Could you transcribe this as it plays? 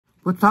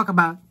We'll talk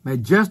about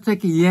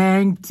Majestic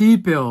Yang tea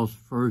pills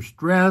for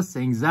stress,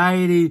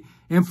 anxiety,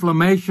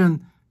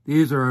 inflammation.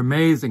 These are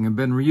amazing and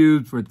been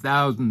used for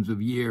thousands of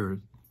years.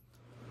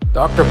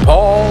 Dr.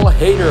 Paul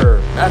Haider,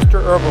 Master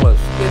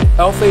Herbalist. Get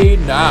healthy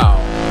now.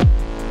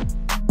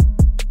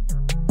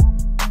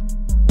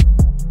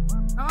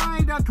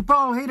 Hi, Dr.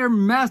 Paul Haider,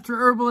 Master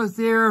Herbalist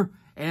here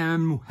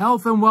and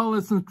Health and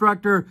Wellness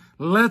Instructor.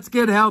 Let's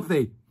get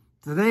healthy.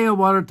 Today I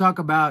want to talk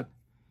about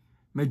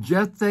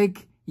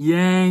Majestic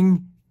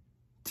Yang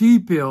tea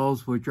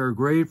pills, which are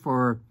great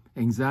for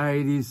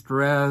anxiety,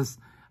 stress,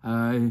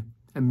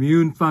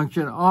 immune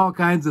function, all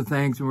kinds of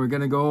things. And we're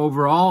going to go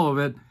over all of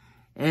it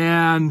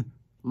and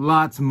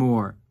lots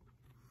more.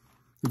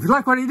 If you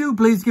like what I do,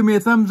 please give me a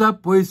thumbs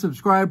up. Please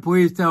subscribe.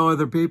 Please tell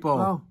other people.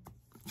 Well,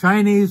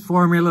 Chinese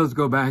formulas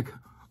go back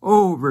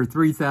over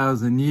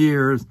 3,000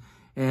 years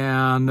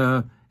and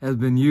has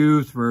been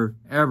used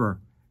forever,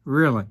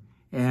 really.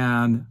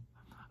 And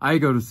I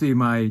go to see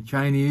my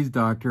Chinese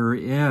doctor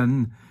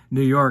in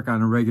New York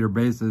on a regular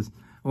basis,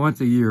 once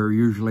a year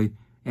usually,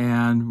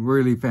 and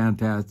really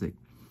fantastic.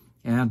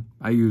 And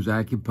I use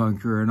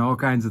acupuncture and all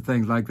kinds of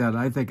things like that.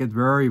 I think it's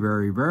very,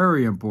 very,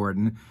 very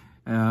important.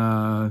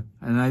 And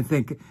I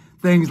think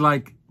things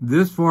like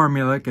this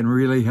formula can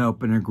really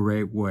help in a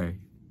great way.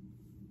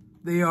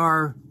 They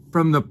are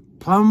from the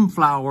Plum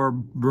Flower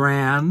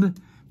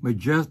brand,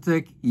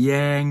 Majestic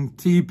Yang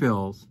tea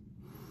pills.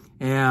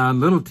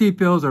 And little tea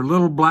pills are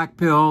little black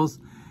pills,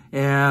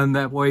 and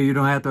that way you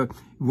don't have to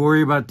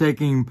worry about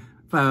taking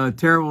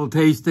terrible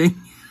tasting,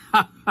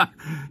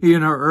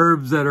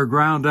 herbs that are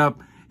ground up.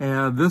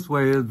 And this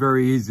way it's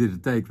very easy to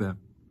take them.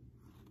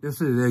 This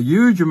is a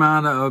huge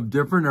amount of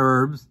different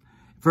herbs.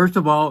 First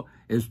of all,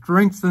 it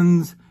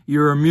strengthens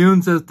your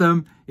immune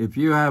system. If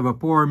you have a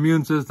poor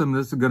immune system,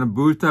 this is going to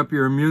boost up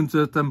your immune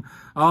system.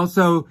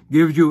 Also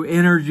gives you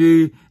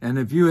energy. And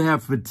if you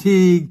have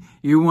fatigue,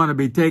 you want to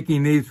be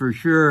taking these for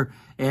sure,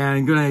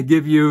 and going to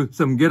give you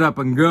some get up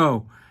and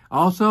go.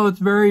 Also, it's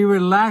very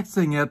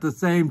relaxing at the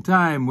same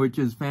time, which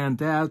is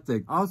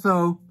fantastic.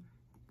 Also,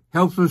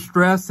 helps with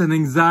stress and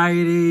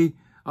anxiety.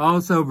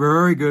 Also,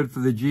 very good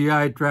for the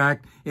GI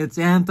tract. It's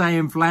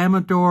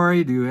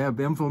anti-inflammatory. Do you have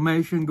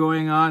inflammation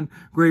going on?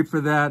 Great for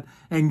that.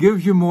 And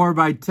gives you more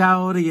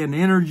vitality and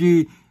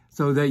energy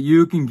so that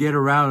you can get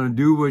around and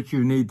do what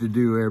you need to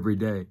do every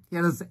day.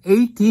 It has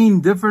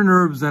 18 different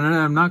herbs in it.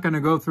 I'm not going to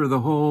go through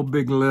the whole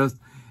big list.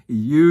 A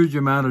huge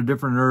amount of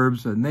different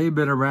herbs, and they've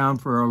been around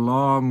for a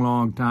long,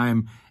 long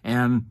time.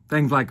 And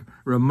things like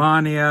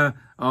Romania,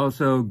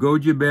 also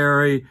goji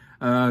berry,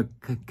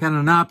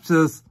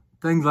 Canonopsis,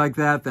 things like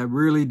that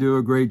really do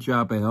a great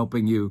job of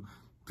helping you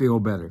feel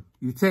better.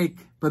 You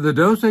take, for the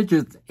dosage,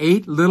 it's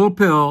 8 little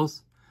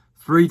pills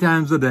 3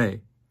 times a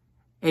day.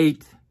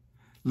 8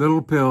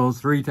 little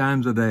pills 3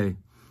 times a day.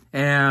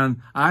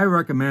 And I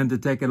recommend to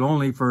take it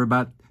only for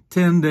about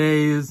 10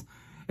 days,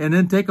 and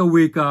then take a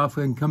week off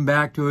and come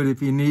back to it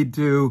if you need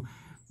to.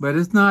 But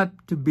it's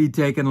not to be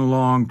taken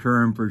long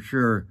term for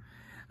sure.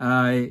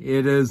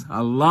 It is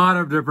a lot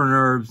of different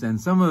herbs, and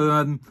some of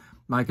them,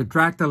 like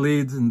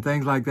atractolides and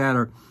things like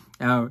that,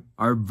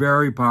 are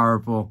very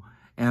powerful.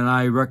 And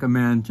I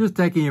recommend just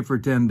taking it for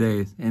 10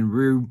 days, and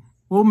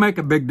will make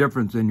a big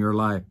difference in your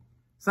life.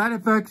 Side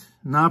effects,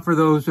 not for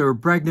those who are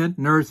pregnant,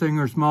 nursing,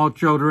 or small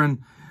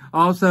children.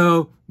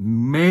 Also,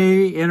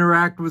 may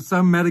interact with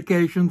some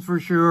medications for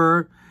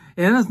sure.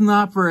 And it's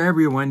not for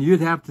everyone.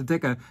 You'd have to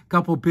take a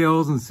couple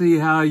pills and see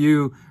how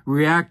you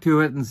react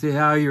to it and see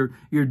how you're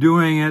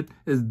doing it.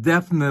 It's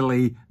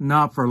definitely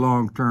not for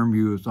long-term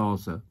use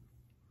also.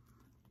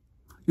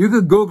 You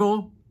could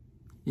Google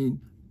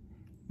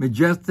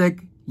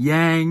Majestic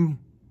Yang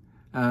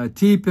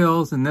tea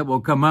pills, and it will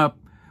come up.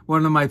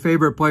 One of my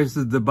favorite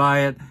places to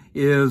buy it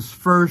is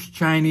First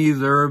Chinese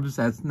Herbs.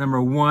 That's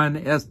number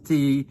 1,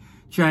 ST,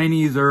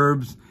 Chinese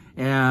Herbs.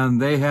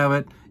 And they have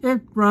it.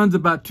 It runs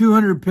about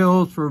 200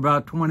 pills for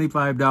about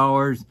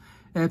 $25.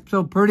 It's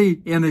so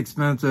pretty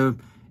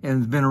inexpensive, and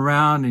has been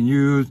around and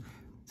used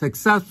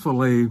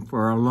successfully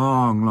for a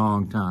long,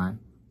 long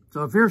time.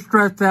 So if you're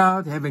stressed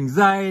out, have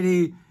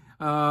anxiety,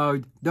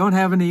 don't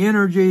have any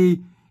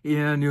energy,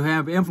 and you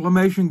have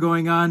inflammation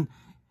going on,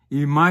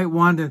 you might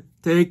want to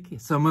take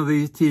some of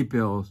these tea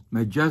pills.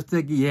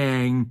 Majestic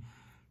Yang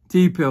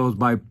tea pills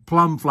by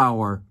Plum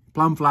Flower.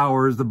 Plum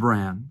Flower is the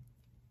brand.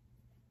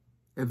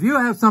 If you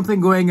have something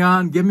going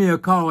on, give me a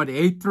call at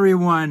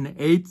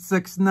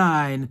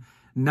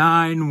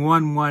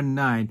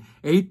 831-869-9119.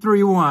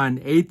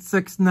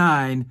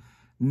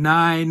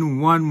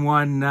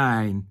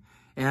 831-869-9119.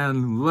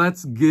 And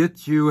let's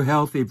get you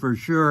healthy for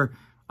sure.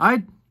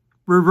 I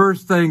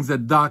reverse things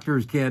that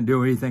doctors can't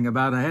do anything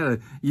about. I had a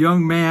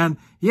young man,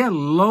 he had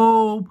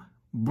low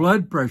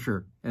blood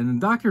pressure, and the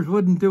doctors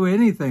wouldn't do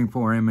anything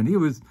for him, and he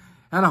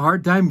had a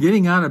hard time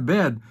getting out of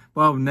bed.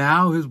 Well,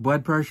 now his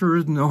blood pressure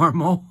is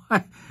normal,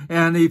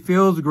 and he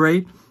feels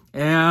great,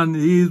 and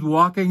he's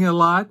walking a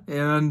lot,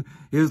 and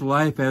his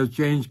life has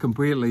changed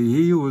completely.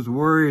 He was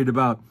worried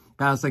about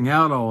passing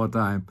out all the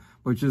time,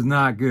 which is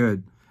not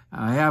good.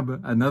 I have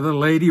another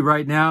lady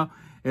right now,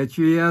 that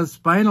she has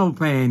spinal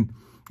pain,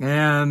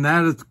 and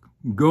that is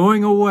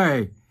going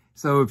away.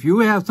 So if you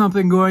have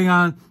something going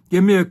on,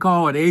 give me a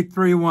call at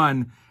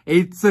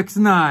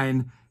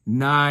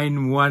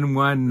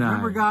 831-869-9119.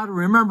 Remember, God,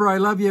 remember I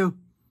love you.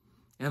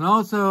 And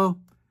also,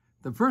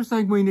 the first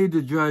thing we need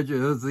to judge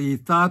is the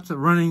thoughts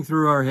running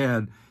through our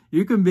head.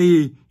 You can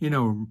be,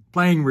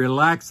 playing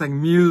relaxing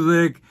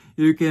music.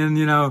 You can,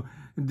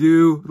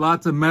 do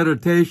lots of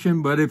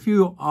meditation. But if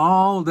you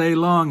all day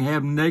long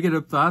have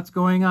negative thoughts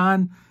going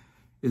on,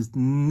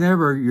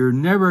 you're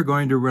never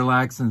going to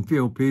relax and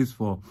feel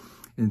peaceful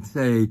and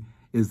say,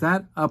 is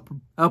that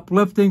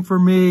uplifting for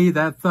me,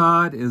 that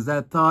thought? Is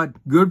that thought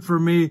good for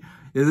me?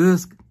 Is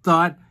this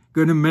thought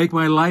going to make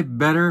my life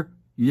better?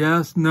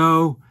 Yes,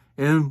 no,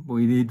 and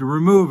we need to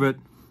remove it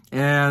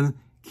and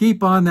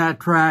keep on that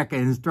track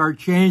and start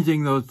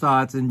changing those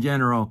thoughts in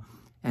general,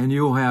 and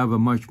you'll have a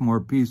much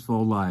more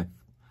peaceful life.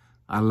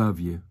 I love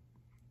you.